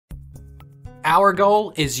Our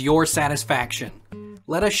goal is your satisfaction.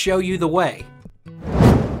 Let us show you the way.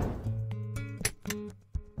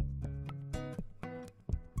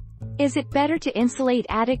 Is it better to insulate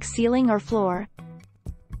attic ceiling or floor?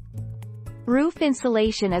 Roof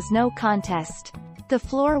insulation is no contest. The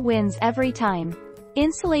floor wins every time.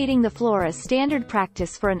 Insulating the floor is standard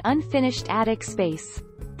practice for an unfinished attic space.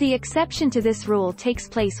 The exception to this rule takes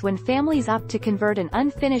place when families opt to convert an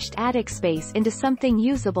unfinished attic space into something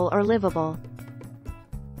usable or livable.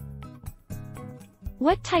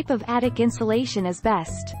 What type of attic insulation is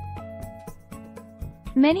best?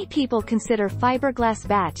 Many people consider fiberglass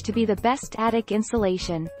batt to be the best attic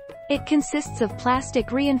insulation. It consists of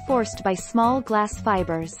plastic reinforced by small glass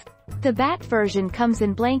fibers. The batt version comes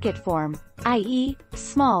in blanket form, i.e.,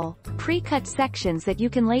 small, pre-cut sections that you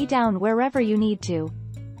can lay down wherever you need to.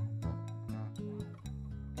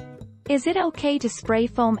 Is it okay to spray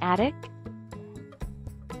foam attic?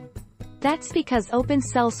 That's because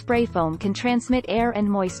open-cell spray foam can transmit air and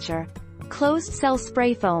moisture. Closed-cell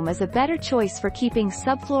spray foam is a better choice for keeping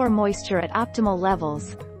subfloor moisture at optimal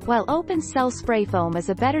levels, while open-cell spray foam is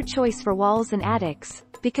a better choice for walls and attics,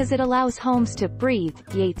 because it allows homes to breathe,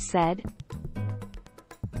 Yates said.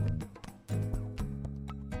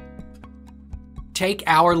 Take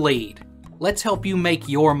our lead. Let's help you make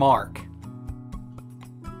your mark.